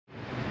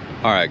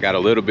All right, got a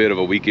little bit of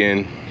a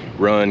weekend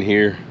run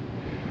here.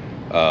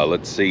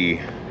 Let's see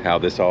how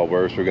this all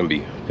works. We're gonna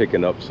be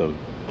picking up some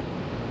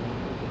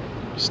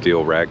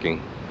steel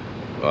racking.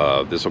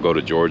 This will go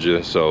to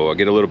Georgia, so I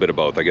get a little bit of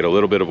both. I get a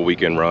little bit of a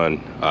weekend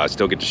run. I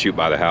still get to shoot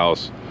by the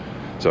house,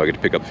 so I get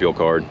to pick up the fuel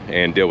card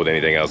and deal with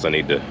anything else I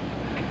need to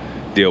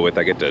deal with.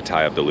 I get to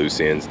tie up the loose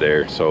ends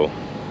there, so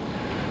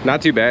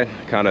not too bad.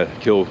 Kind of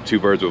kill two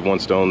birds with one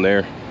stone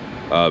there.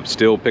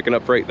 Still picking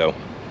up freight though,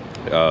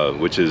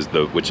 which is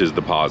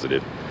the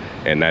positive,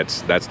 and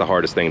that's the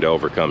hardest thing to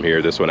overcome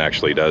here. This one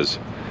actually does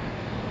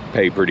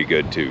pay pretty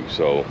good too.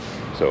 So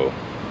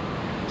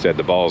said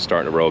the ball's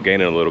starting to roll,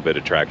 gaining a little bit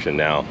of traction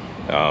now.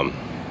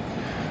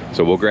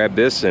 So we'll grab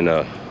this and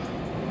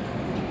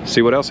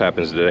see what else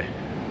happens today.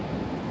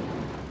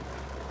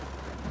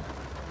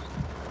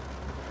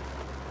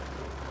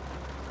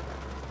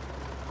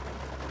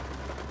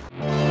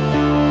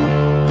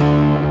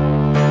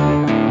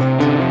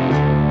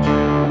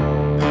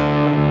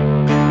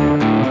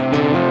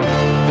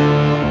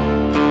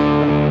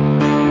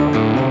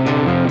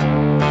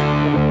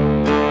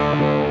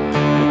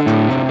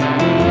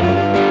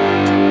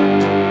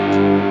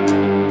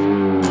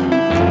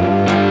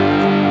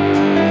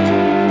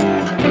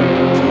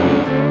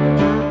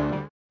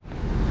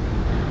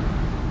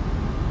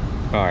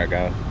 All right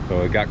guys,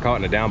 so it got caught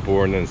in a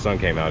downpour and then the sun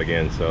came out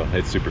again, so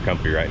it's super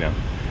comfy right now.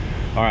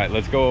 All right,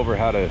 let's go over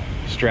how to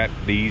strap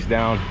these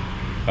down.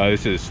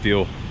 This is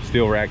steel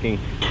racking,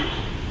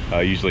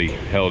 usually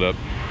held up.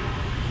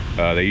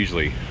 They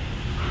usually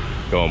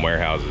go in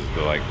warehouses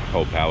to like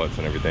hold pallets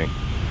and everything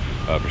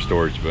for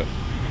storage. But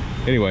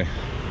anyway,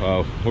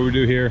 what we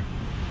do here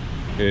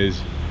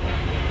is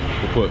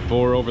we'll put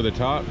 4 over the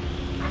top,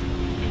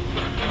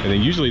 and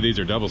then usually these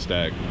are double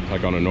stacked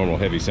like on a normal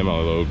heavy semi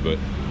load, but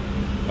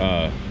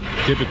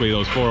typically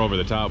those 4 over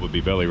the top would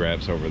be belly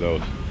wraps over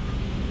those.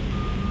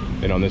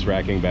 And on this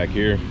racking back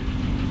here,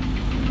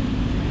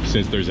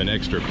 since there's an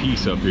extra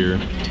piece up here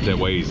that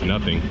weighs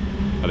nothing,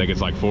 I think it's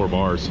like 4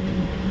 bars,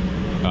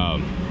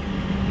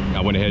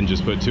 I went ahead and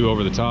just put 2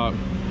 over the top,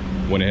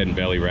 went ahead and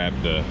belly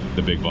wrapped the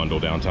big bundle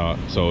down top.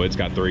 So it's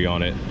got 3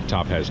 on it,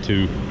 top has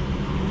 2.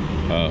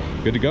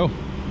 Good to go.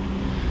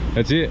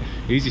 That's it,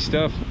 easy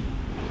stuff.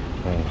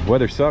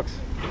 Weather sucks,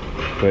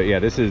 but yeah,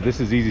 this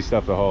is easy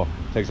stuff to haul.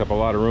 Takes up a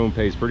lot of room,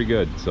 pays pretty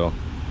good, so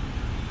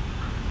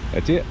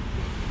that's it.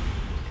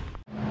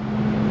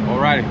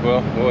 Alrighty,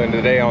 well, we'll end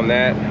the day on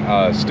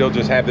that. Still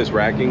just have this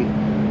racking.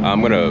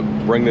 I'm gonna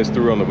bring this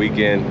through on the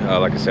weekend.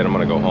 Like I said, I'm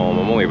gonna go home.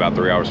 I'm only about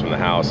 3 hours from the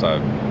house. I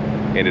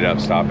ended up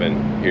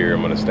stopping here.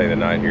 I'm gonna stay the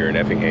night here in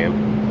Effingham,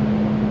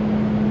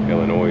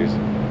 Illinois.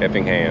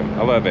 Effingham,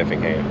 I love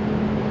Effingham,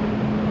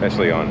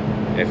 especially on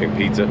effing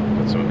pizza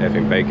with some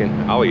effing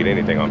bacon. I'll eat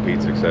anything on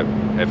pizza except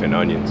effing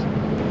onions.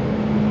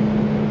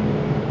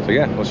 So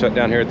yeah, we'll shut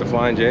down here at the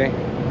Flying J,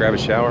 grab a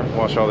shower,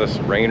 wash all this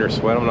rain or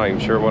sweat. I'm not even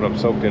sure what I'm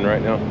soaked in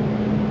right now.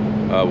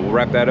 We'll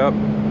wrap that up,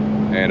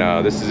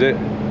 and this is it.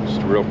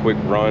 Just a real quick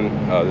run.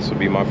 This will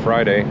be my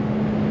Friday,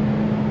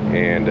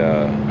 and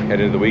head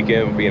into the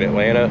weekend. We'll be in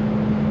Atlanta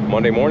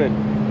Monday morning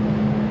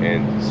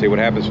and see what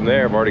happens from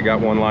there. I've already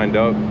got one lined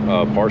up,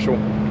 partial,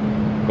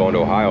 going to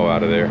Ohio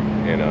out of there,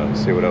 and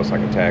see what else I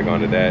can tag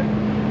onto that.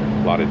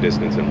 A lot of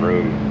distance and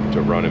room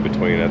to run in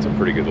between. That's a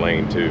pretty good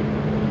lane too.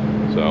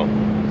 So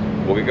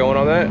we'll get going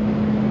on that.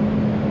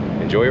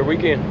 Enjoy your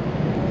weekend.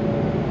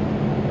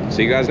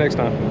 See you guys next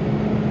time.